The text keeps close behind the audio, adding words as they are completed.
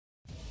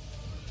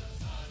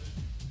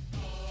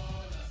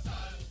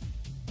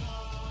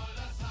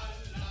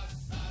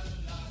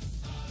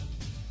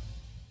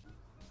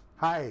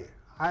Hi,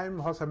 I'm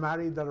Jose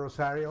Mari del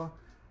Rosario,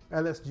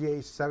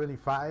 LSGA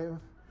 75.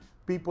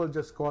 People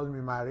just call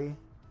me Mari.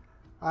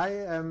 I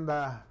am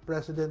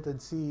President and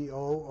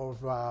CEO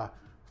of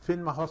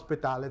Phinma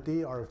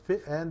Hospitality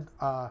and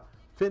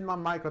Phinma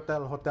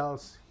Microtel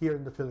Hotels here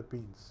in the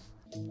Philippines.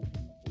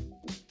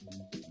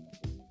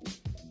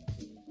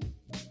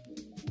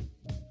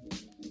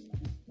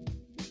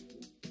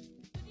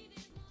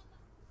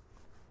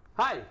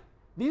 Hi,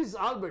 this is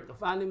Albert of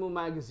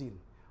AnimoMagazine.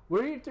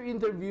 We're here to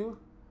interview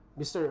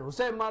Mr.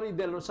 Jose Mari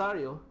del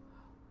Rosario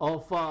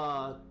of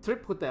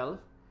Trip Hotel,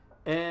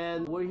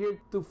 and we're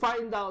here to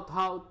find out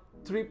how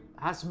Trip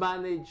has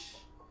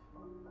managed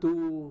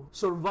to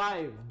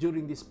survive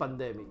during this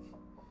pandemic.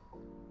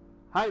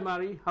 Hi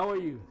Mari, how are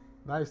you?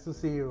 Nice to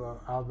see you,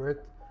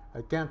 Albert.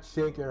 I can't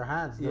shake your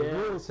hands. The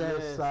rule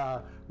says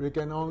we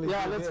can only do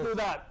let's this. do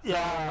that.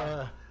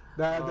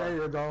 There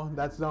you go.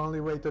 That's the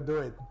only way to do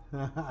it.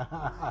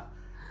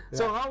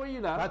 So how are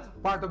you now? That's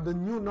part of the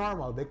new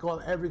normal. They call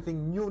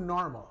everything new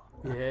normal.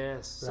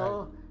 Yes.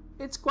 So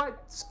it's quite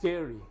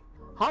scary.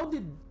 How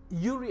did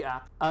you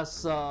react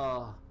as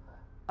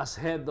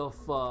head of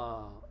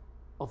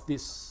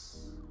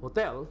this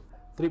hotel,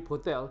 Trip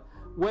Hotel,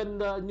 when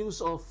the news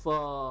of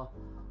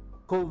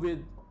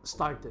COVID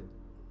started?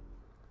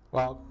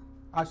 Well,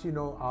 as you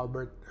know,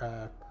 Albert,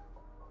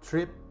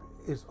 Trip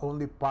is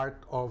only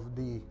part of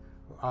the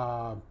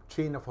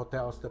chain of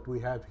hotels that we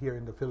have here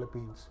in the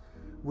Philippines.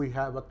 We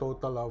have a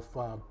total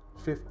of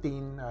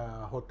 15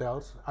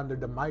 hotels under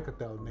the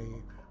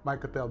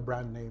Microtel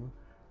brand name,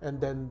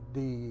 and then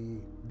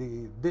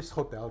this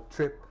hotel,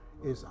 Trip,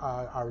 is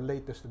our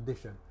latest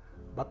addition.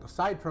 But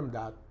aside from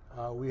that,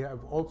 we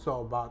have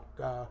also about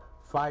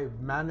 5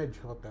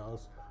 managed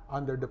hotels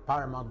under the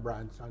Paramount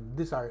brands, and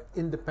these are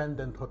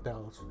independent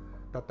hotels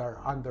that are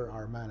under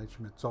our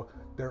management. So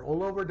they're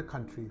all over the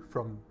country,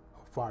 from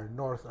far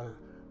north,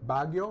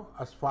 Baguio,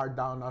 as far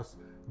down as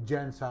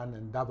Jensan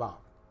and Davao.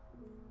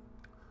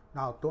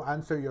 Now, to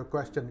answer your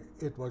question,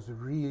 it was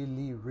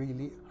really,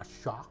 really a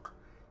shock,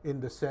 in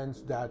the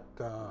sense that,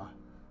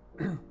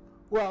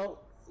 well,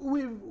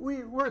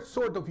 we're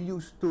sort of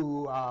used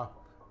to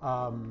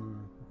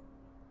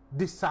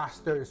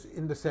disasters,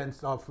 in the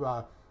sense of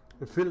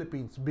the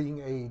Philippines being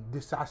a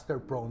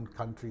disaster-prone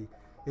country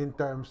in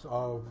terms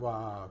of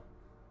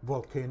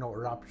volcano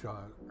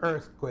eruption,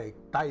 earthquake,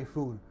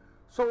 typhoon.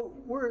 So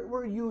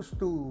we're used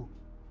to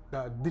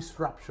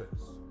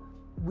disruptions.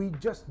 We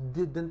just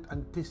didn't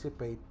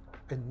anticipate,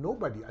 and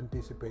nobody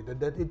anticipated,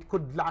 that it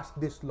could last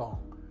this long.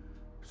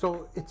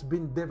 So it's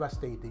been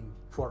devastating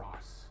for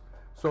us.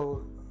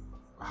 So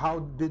how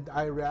did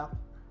I react?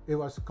 It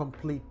was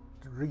complete,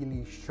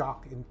 really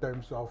shock in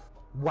terms of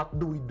what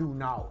do we do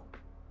now?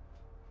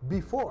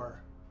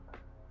 Before,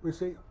 we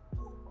say,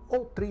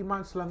 oh, 3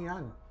 months lang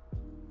yan.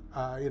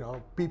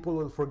 People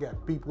will forget,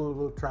 people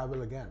will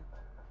travel again.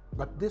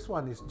 But this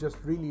one is just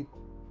really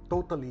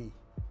totally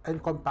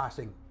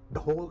encompassing the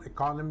whole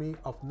economy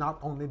of not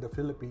only the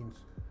Philippines,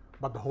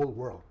 but the whole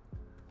world.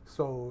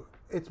 So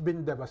it's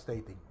been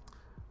devastating.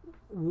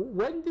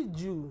 When did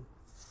you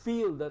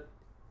feel that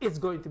it's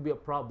going to be a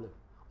problem?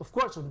 Of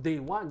course, on day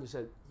one, you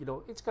said,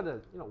 it's gonna,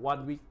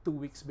 1 week, 2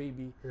 weeks,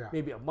 maybe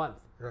a month.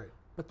 Right.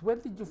 But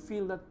when did you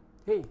feel that,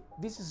 hey,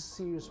 this is a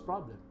serious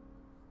problem?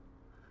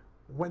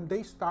 When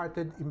they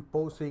started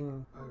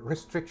imposing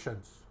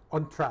restrictions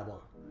on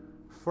travel.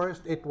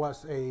 First, it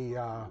was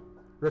a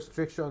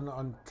restriction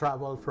on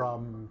travel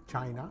from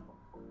China.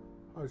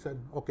 I said,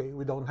 okay,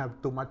 we don't have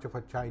too much of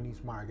a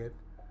Chinese market.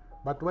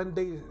 But when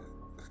they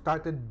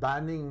started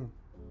banning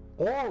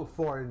all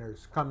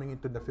foreigners coming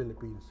into the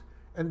Philippines,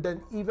 and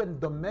then even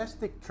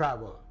domestic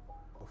travel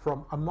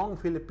from among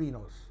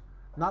Filipinos,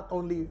 not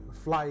only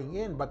flying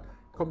in, but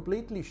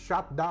completely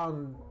shut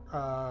down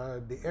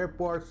the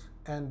airports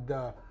and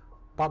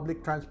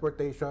public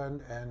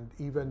transportation, and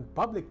even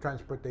public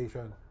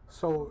transportation.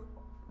 So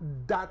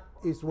that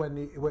is when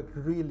it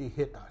really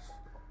hit us.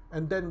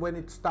 And then when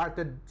it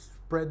started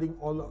spreading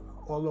all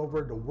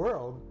over the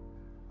world,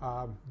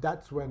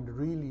 that's when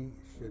really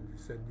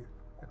said,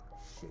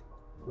 shit,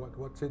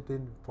 what's it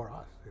in for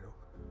us?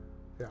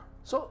 Yeah.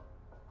 So,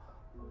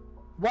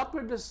 what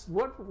were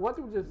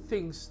the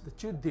things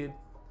that you did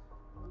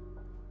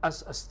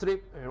as a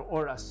Strip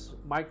or as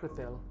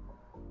Microtel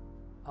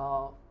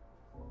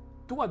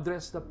to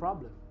address the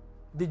problem?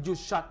 Did you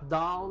shut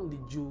down?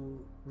 Did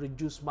you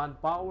reduce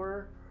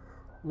manpower?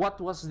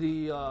 What was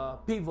the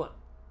pivot?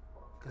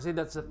 Because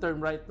that's the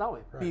term right now,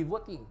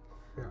 pivoting.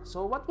 Yeah.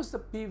 So what was the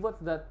pivot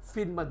that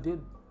Phinma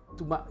did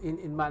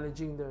in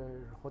managing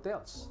their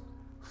hotels?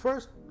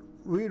 First,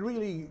 we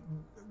really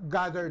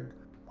gathered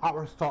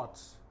our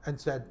thoughts and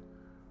said,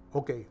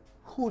 okay,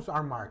 who's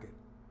our market?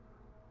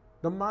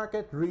 The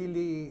market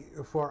really,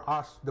 for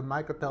us, the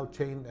Microtel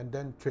chain and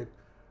then Trip,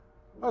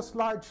 was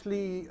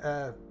largely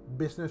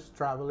business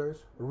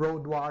travelers,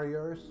 road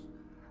warriors,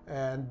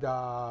 and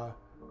a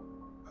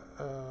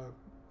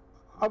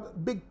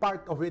big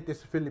part of it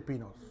is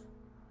Filipinos.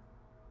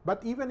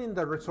 But even in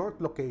the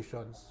resort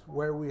locations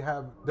where we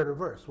have the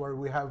reverse, where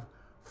we have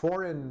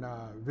foreign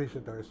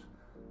visitors,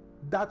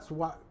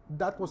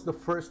 that was the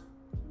first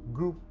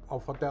group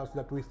of hotels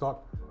that we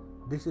thought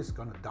this is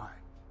gonna die.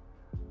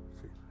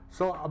 See?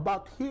 So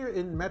about here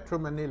in Metro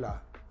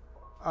Manila,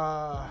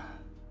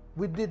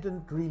 we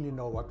didn't really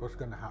know what was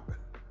gonna happen.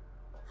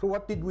 So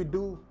what did we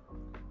do?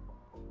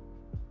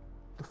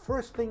 The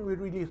first thing we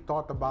really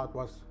thought about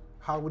was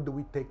how do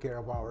we take care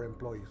of our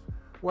employees?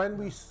 When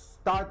we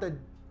started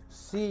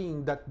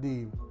seeing that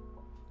the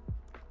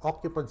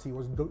occupancy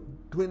was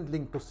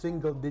dwindling to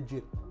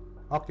single-digit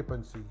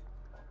occupancy,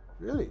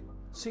 really.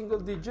 Single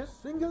digit?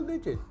 Single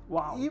digit.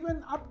 Wow.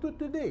 Even up to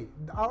today,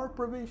 our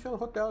provincial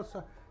hotels,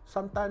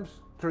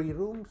 sometimes 3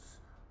 rooms,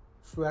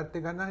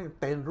 swerte ka na,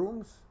 10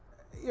 rooms.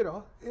 You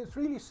know, it's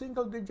really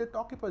single-digit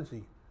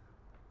occupancy.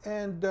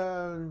 And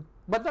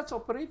but that's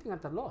operating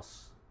at a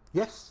loss.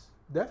 yes,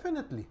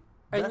 definitely.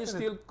 And you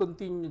still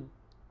continued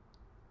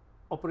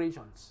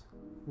operations.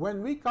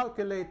 When we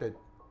calculated,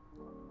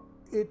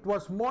 it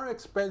was more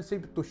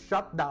expensive to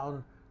shut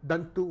down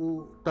than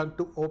to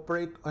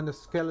operate on a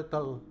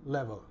skeletal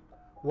level.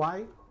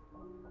 Why?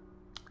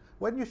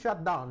 When you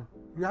shut down,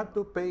 you have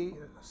to pay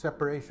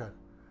separation.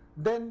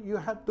 Then you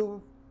have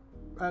to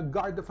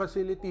guard the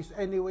facilities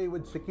anyway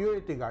with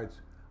security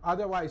guards.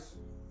 Otherwise,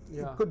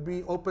 it could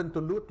be open to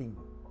looting.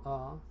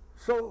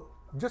 So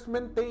just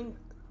maintain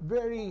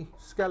very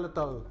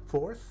skeletal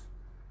force.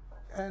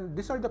 And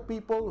these are the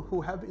people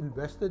who have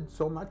invested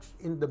so much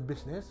in the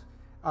business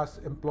as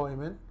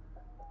employment.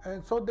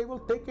 And so they will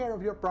take care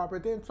of your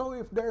property. And so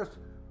if there's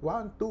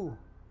 1, 2,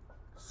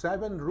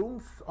 7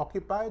 rooms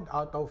occupied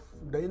out of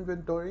the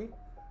inventory,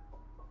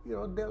 you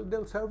know,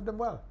 they'll serve them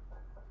well.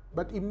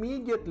 But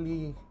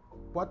immediately,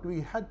 what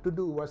we had to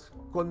do was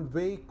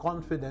convey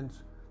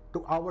confidence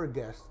to our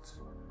guests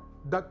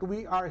that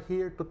we are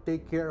here to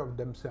take care of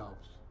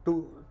themselves,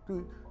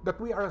 that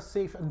we are a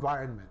safe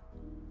environment.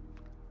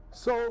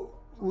 So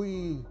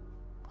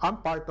I'm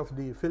part of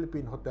the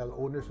Philippine Hotel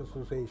Owners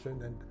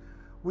Association, and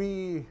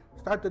we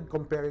started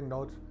comparing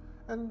notes.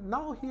 And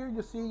now here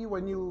you see,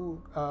 when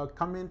you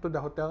come into the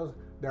hotels,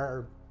 there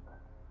are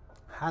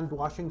hand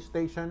washing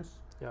stations.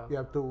 You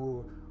have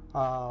to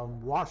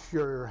wash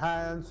your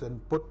hands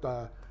and put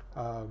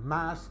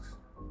masks.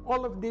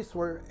 All of these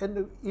were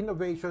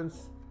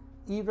innovations,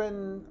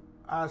 even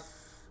as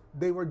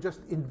they were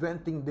just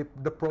inventing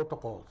the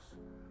protocols.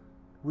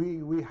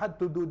 We had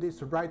to do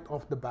this right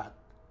off the bat.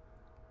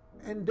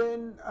 And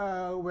then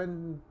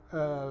when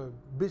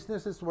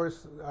businesses were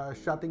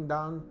shutting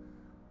down,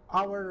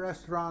 our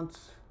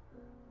restaurants,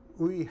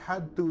 we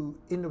had to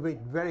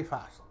innovate very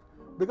fast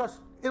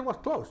because it was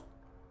closed.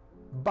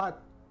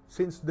 But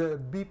since the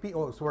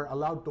BPOs were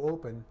allowed to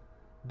open,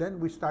 then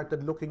we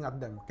started looking at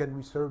them. Can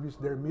we service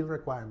their meal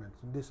requirements,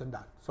 this and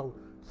that? So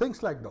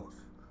things like those.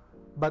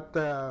 But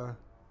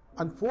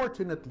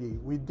unfortunately,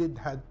 we did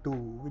have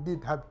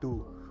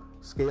to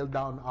scale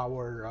down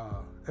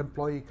our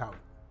employee count.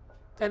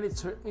 And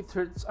it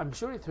hurts. I'm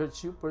sure it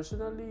hurts you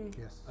personally,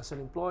 yes, as an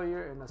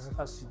employer and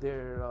as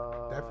their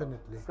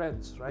definitely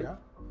friends, right? Yeah,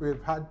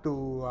 we've had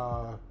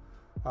to.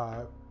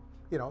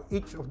 You know,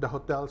 each of the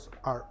hotels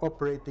are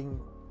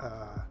operating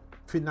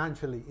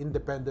financially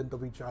independent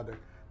of each other.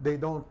 We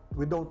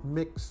don't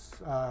mix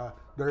the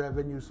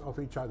revenues of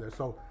each other.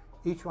 So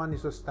each one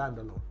is a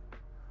standalone.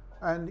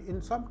 And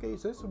in some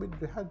cases, we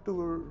had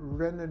to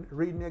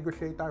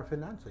renegotiate our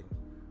financing.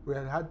 We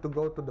had to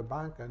go to the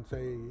bank and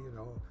say, you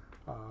know,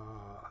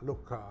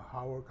 look,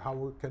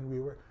 how can we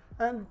work?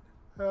 And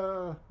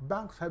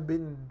banks have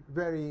been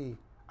very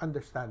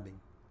understanding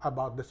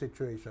about the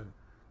situation,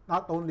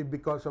 not only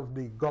because of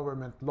the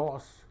government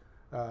laws,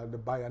 the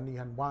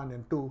Bayanihan 1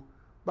 and 2,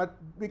 but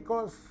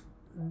because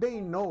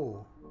they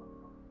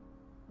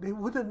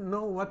wouldn't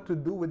know what to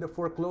do with a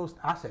foreclosed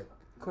asset.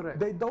 Correct.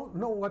 They don't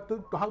know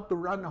how to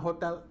run a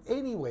hotel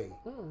anyway,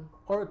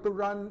 or to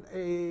run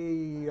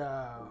a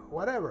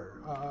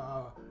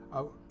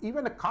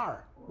even a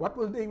car. What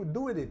will they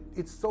do with it?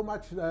 It's so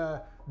much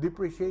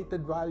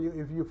depreciated value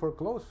if you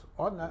foreclose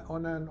on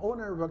an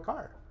owner of a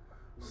car.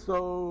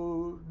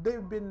 So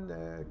they've been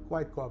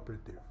quite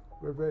cooperative.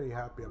 We're very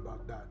happy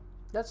about that.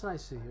 That's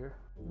nice to hear.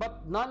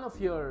 But none of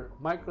your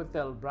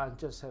Microtel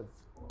branches have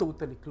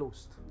totally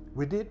closed.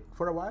 We did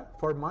for a while,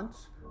 for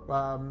months.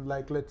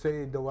 Like let's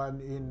say the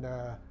one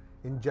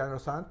in General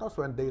Santos,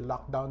 when they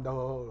locked down the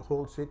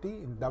whole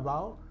city, in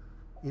Davao,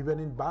 even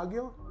in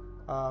Baguio.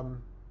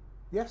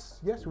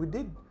 Yes, we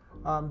did.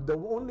 The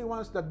only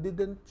ones that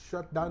didn't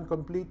shut down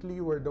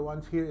completely were the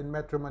ones here in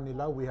Metro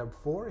Manila. We have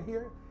 4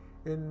 here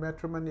in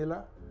Metro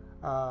Manila,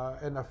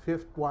 and a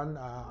 5th one,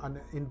 an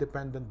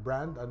independent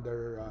brand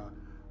under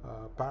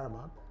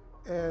Paramount.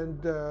 And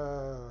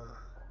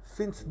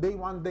since day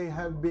one, they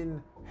have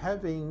been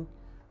having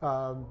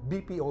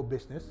BPO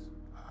business.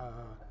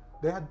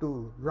 They had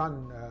to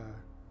run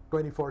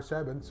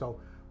 24/7. So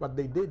what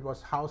they did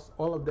was house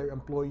all of their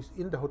employees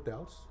in the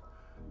hotels.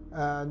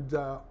 And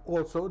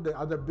also the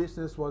other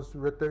business was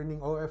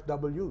returning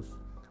OFWs.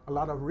 A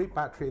lot of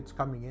repatriates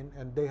coming in,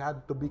 and they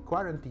had to be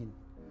quarantined.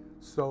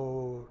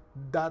 So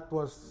that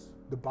was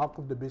the bulk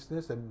of the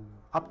business, and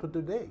up to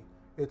today,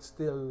 it's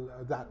still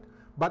that.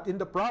 But in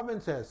the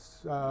provinces,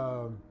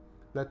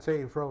 let's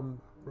say from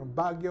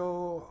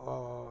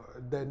Baguio,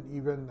 then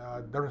even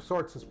the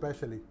resorts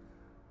especially,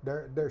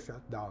 they're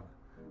shut down.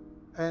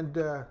 And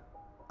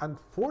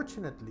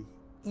unfortunately,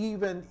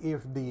 even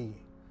if the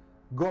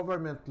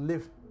government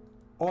lift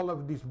all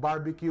of these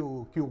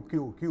barbecue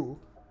Q,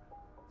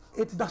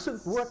 it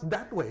doesn't work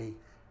that way,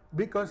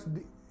 because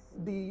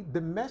the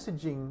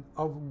messaging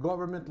of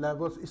government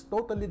levels is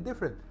totally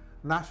different.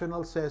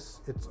 National says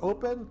it's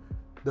open,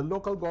 the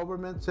local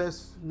government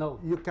says No.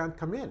 you can't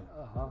come in.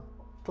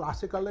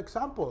 Classical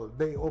example,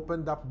 they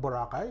opened up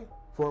Boracay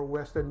for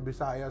Western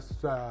Visayas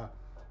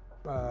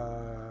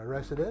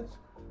residents,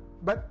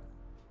 but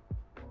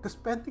the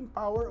spending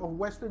power of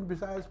Western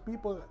Visayas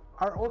people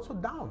are also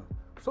down.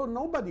 So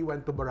nobody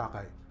went to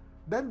Boracay.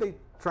 Then they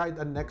tried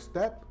a next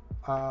step,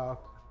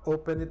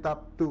 open it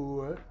up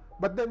to,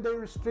 but then they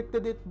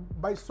restricted it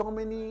by so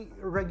many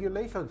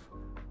regulations.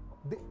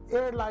 The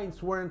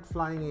airlines weren't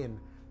flying in.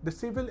 The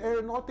Civil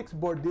Aeronautics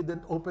Board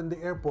didn't open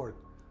the airport.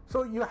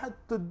 So you had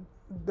to,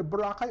 the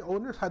Boracay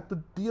owners had to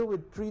deal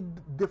with three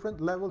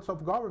different levels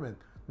of government: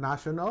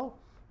 national,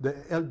 the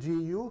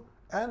LGU,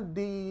 and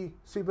the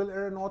Civil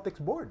Aeronautics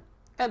Board.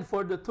 And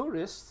for the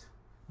tourists,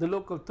 the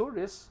local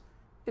tourists,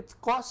 it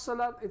costs a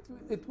lot.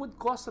 It would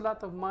cost a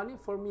lot of money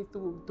for me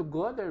to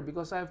go there,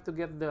 because I have to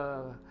get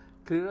the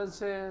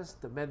clearances,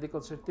 the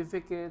medical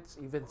certificates,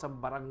 even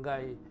some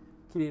barangay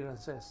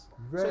clearances.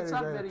 So it's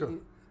not very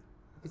true.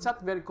 it's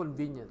not very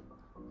convenient.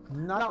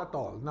 Not at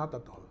all, not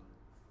at all.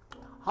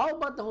 How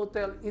about the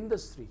hotel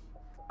industry?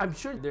 I'm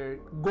sure they're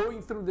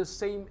going through the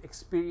same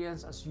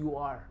experience as you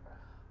are.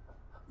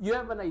 You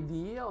have an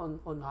idea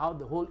on how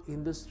the whole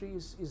industry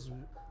is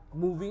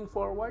moving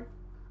forward?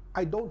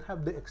 I don't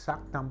have the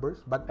exact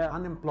numbers, but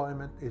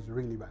unemployment is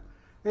really bad.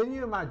 Can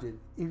you imagine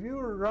if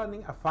you're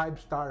running a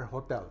 5-star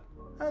hotel?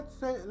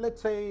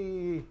 Let's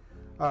say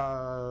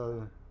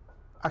a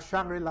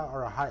Shangri-La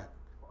or a Hyatt.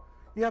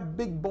 You have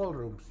big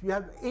ballrooms. You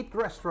have 8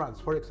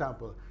 restaurants, for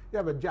example. You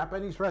have a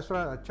Japanese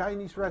restaurant, a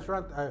Chinese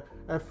restaurant,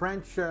 a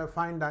French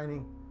fine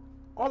dining.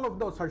 All of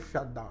those are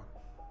shut down.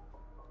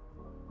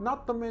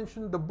 Not to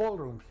mention the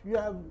ballrooms. You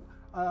have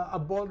a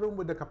ballroom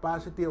with a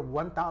capacity of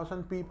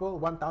 1,000 people,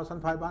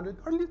 1,500,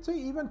 or let's say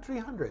even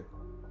 300.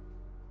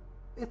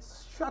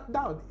 It's shut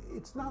down.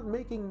 It's not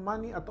making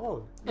money at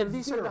all. And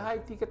these are Zero. the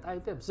high-ticket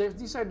items.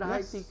 These are the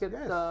high-ticket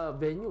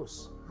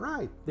venues.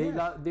 Right.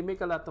 They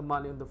make a lot of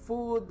money on the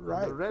food,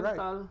 on the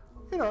rental. Right.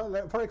 You know,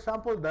 like, for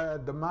example,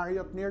 the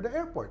Marriott near the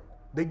airport,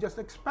 they just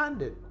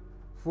expanded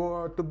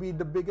to be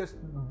the biggest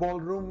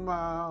ballroom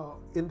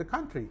in the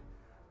country.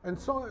 And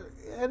so,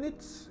 and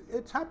it's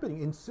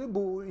happening in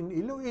Cebu, in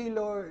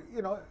Iloilo,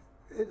 you know,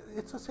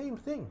 it's the same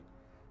thing.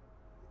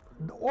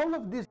 All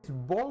of these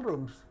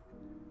ballrooms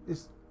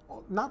is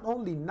not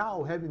only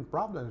now having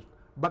problems,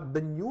 but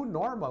the new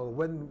normal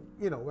when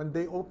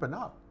they open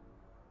up.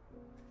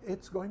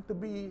 It's going to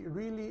be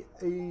really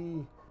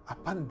a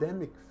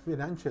pandemic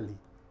financially,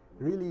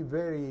 really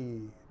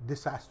very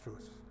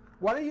disastrous.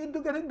 What are you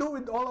going to do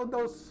with all of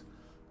those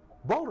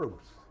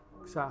ballrooms?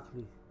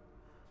 Exactly.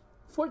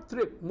 For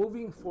Trip,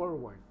 moving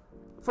forward,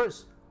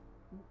 first,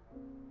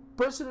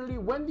 personally,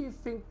 when do you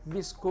think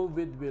this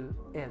COVID will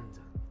end?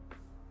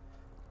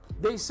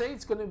 They say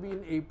it's going to be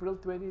in April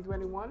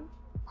 2021.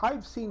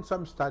 I've seen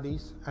some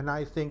studies, and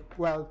I think,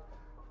 well,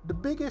 the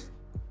biggest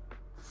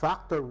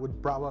factor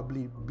would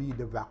probably be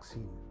the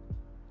vaccine.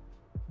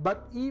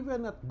 But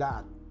even at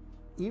that,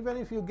 even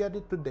if you get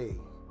it today,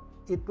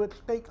 it will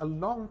take a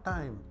long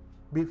time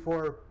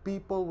before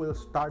people will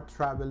start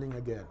traveling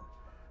again.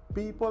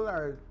 People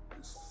are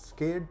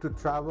scared to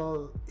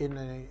travel in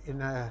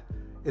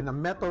a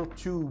metal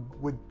tube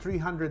with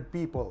 300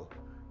 people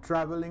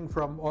traveling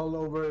from all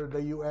over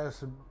the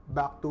US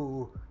back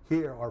to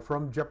here, or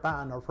from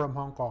Japan or from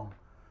Hong Kong.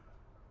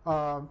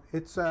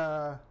 It's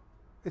a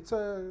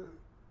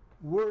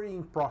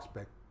worrying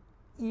prospect,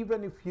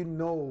 even if you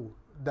know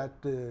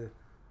that the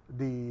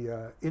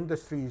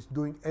industry is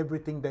doing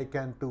everything they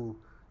can to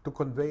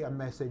convey a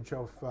message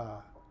of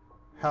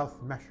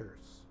health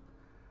measures.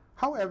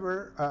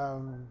 However,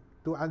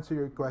 to answer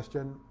your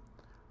question,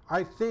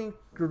 I think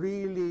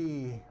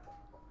really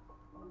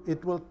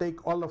it will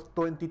take all of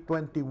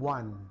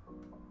 2021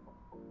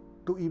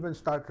 to even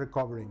start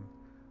recovering.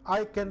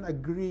 I can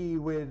agree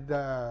with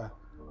the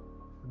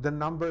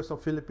numbers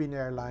of Philippine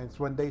Airlines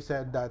when they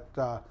said that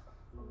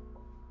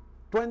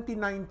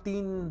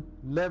 2019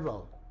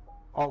 level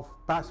of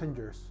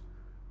passengers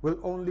will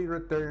only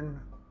return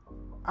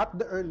at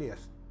the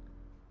earliest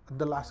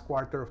the last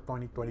quarter of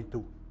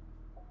 2022.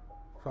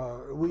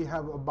 So we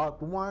have about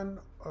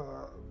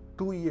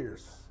 2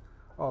 years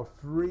of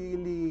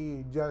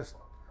really just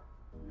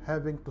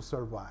having to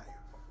survive.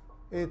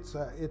 It's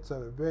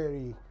a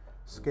very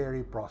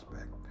scary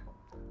prospect.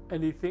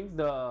 And you think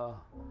the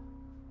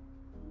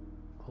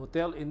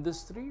hotel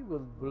industry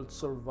will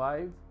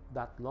survive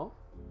that long?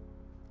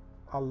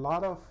 A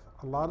lot of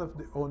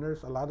the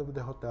owners, a lot of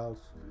the hotels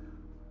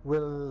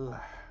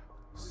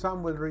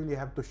some will really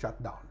have to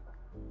shut down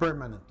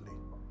permanently.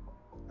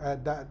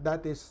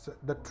 That is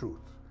the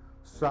truth.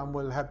 Some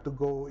will have to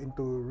go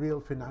into real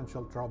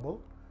financial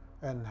trouble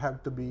and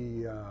have to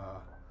be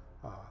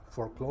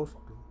foreclosed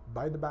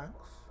by the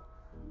banks.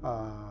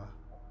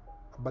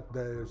 But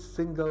the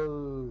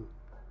single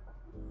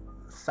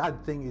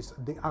sad thing is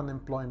the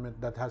unemployment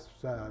that has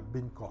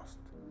been caused.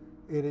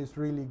 It is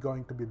really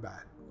going to be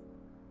bad.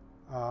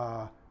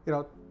 You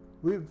know,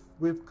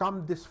 we've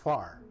come this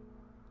far.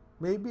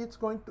 Maybe it's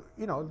going to,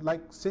 you know,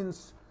 like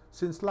since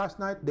last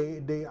night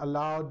they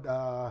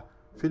allowed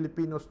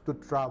Filipinos to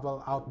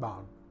travel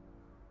outbound,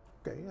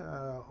 okay,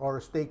 or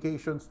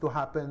staycations to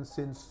happen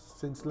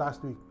since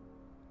last week.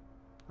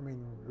 I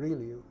mean,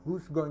 really,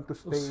 who's going to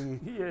stay?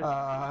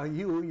 Yeah.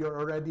 You're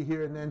already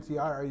here in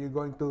NCR. Are you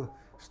going to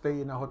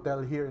stay in a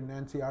hotel here in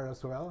NCR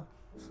as well?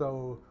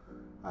 So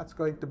that's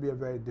going to be a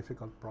very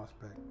difficult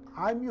prospect.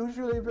 I'm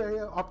usually a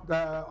very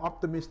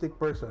optimistic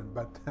person,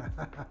 but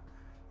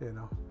you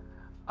know.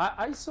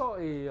 I saw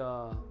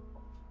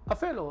a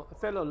fellow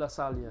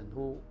Lasallian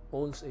who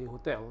owns a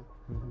hotel.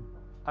 Mm-hmm.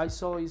 I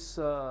saw his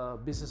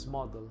business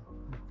model,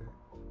 Okay.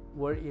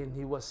 wherein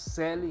he was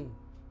selling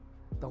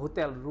the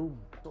hotel room.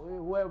 So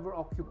whoever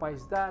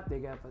occupies that, they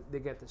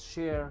get a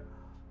share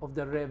of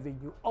the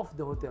revenue of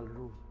the hotel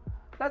room.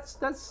 That's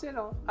you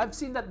know, I've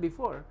seen that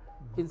before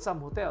in some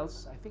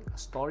hotels. I think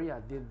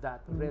Astoria did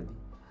that already,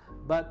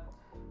 but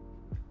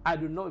I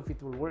don't know if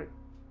it will work,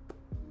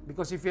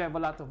 because if you have a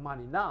lot of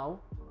money now,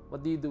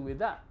 what do you do with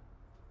that?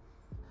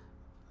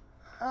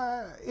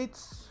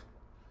 It's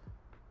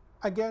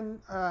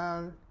again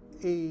an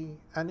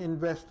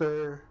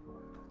investor.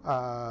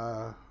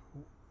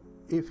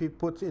 If he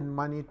puts in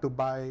money to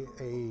buy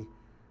a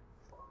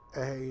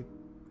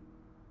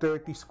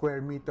 30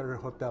 square meter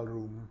hotel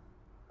room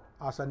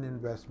as an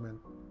investment,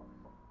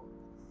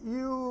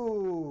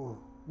 you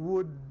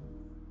would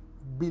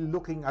be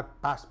looking at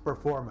past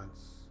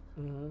performance.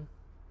 Mm-hmm.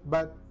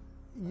 But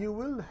you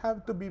will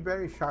have to be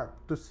very sharp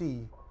to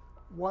see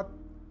what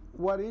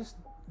is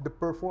the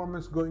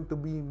performance going to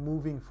be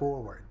moving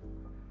forward.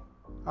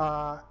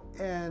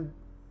 And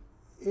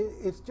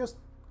it's just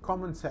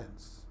common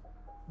sense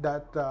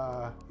that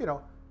you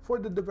know, for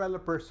the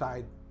developer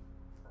side,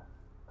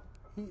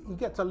 he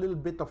gets a little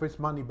bit of his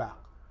money back.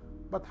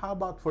 But how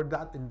about for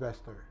that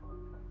investor?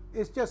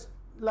 It's just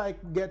like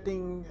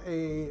getting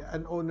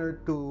an owner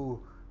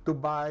to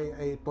buy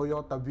a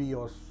Toyota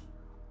Vios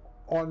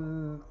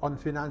on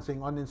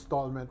financing, on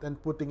installment, and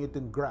putting it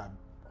in Grab.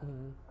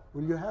 Mm-hmm.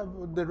 Will you have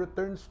the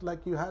returns like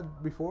you had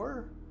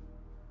before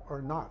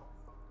or not?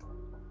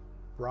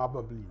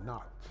 Probably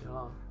not.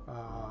 Yeah.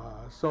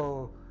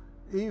 So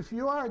if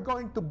you are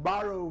going to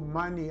borrow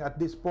money at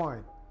this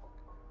point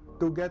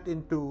to get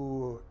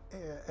into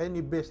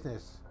any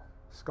business,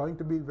 it's going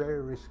to be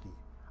very risky.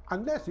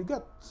 Unless you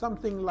get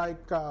something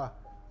like,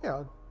 you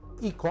know,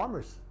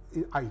 e-commerce,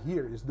 I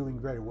hear, is doing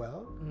very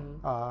well.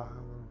 Mm-hmm.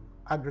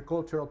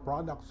 Agricultural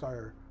products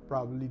are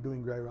probably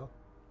doing very well.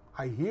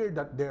 I hear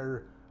that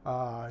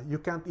you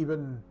can't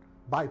even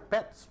buy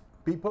pets.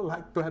 People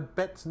like to have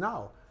pets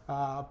now.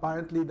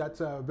 Apparently,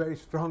 that's a very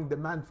strong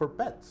demand for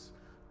pets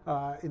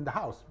in the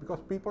house because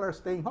people are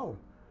staying home.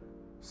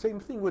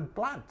 Same thing with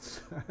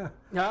plants.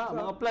 Yeah,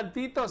 mga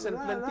plantitos and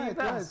plantitas.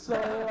 Right.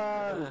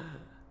 So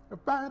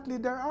apparently,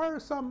 there are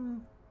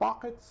some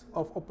pockets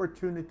of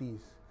opportunities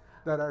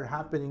that are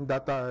happening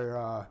that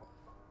are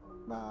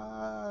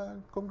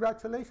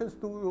congratulations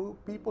to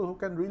people who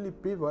can really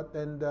pivot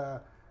and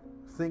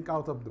think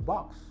out of the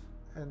box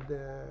and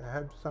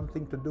have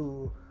something to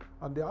do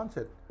on the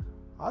onset.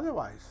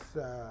 Otherwise,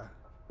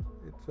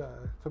 it's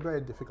a very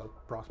difficult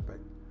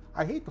prospect.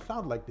 I hate to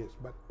sound like this,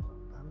 but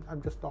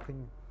I'm just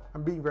talking.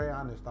 I'm being very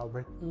honest,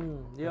 Albert.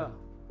 Yeah.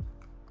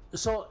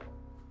 So,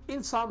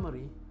 in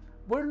summary,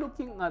 we're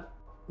looking at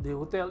the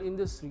hotel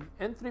industry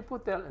and Trip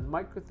Hotel and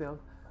Microtel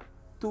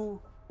to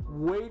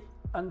wait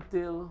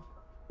until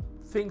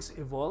things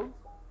evolve,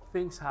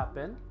 things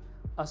happen,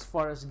 as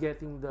far as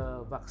getting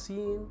the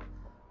vaccine,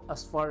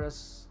 as far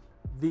as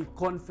the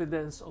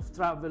confidence of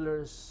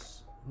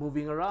travelers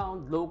moving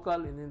around, local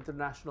and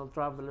international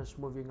travelers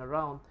moving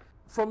around.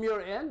 From your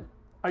end,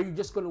 are you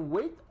just going to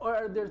wait, or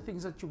are there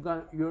things that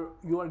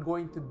you are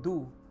going to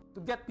do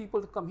to get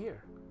people to come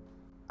here?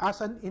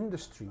 As an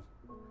industry,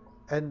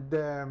 and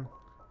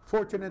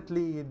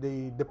fortunately,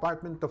 the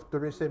Department of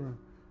Tourism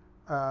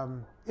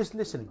is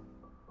listening,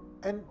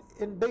 and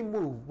they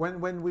move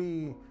when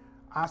we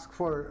ask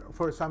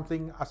for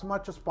something. As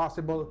much as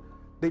possible,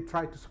 they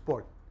try to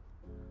support.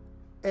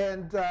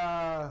 And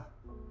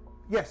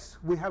yes,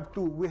 we have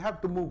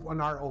to move on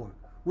our own.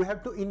 We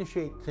have to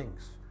initiate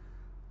things.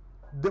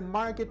 The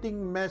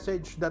marketing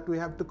message that we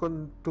have to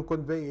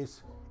convey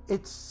is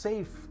it's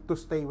safe to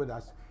stay with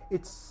us.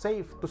 It's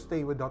safe to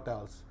stay with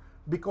hotels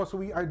because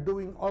we are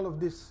doing all of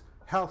these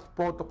health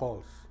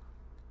protocols.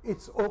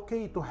 It's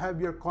okay to have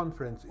your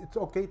conference. It's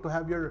okay to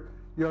have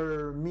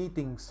your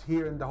meetings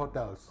here in the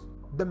hotels.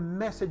 The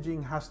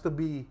messaging has to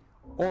be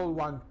all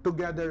one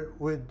together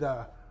with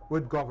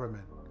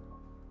government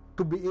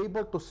to be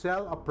able to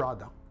sell a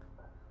product,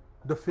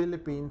 the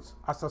Philippines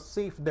as a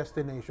safe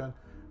destination,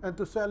 and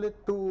to sell it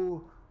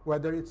to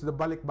whether it's the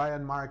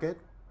Balikbayan market,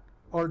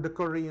 or the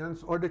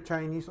Koreans, or the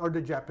Chinese, or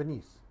the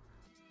Japanese.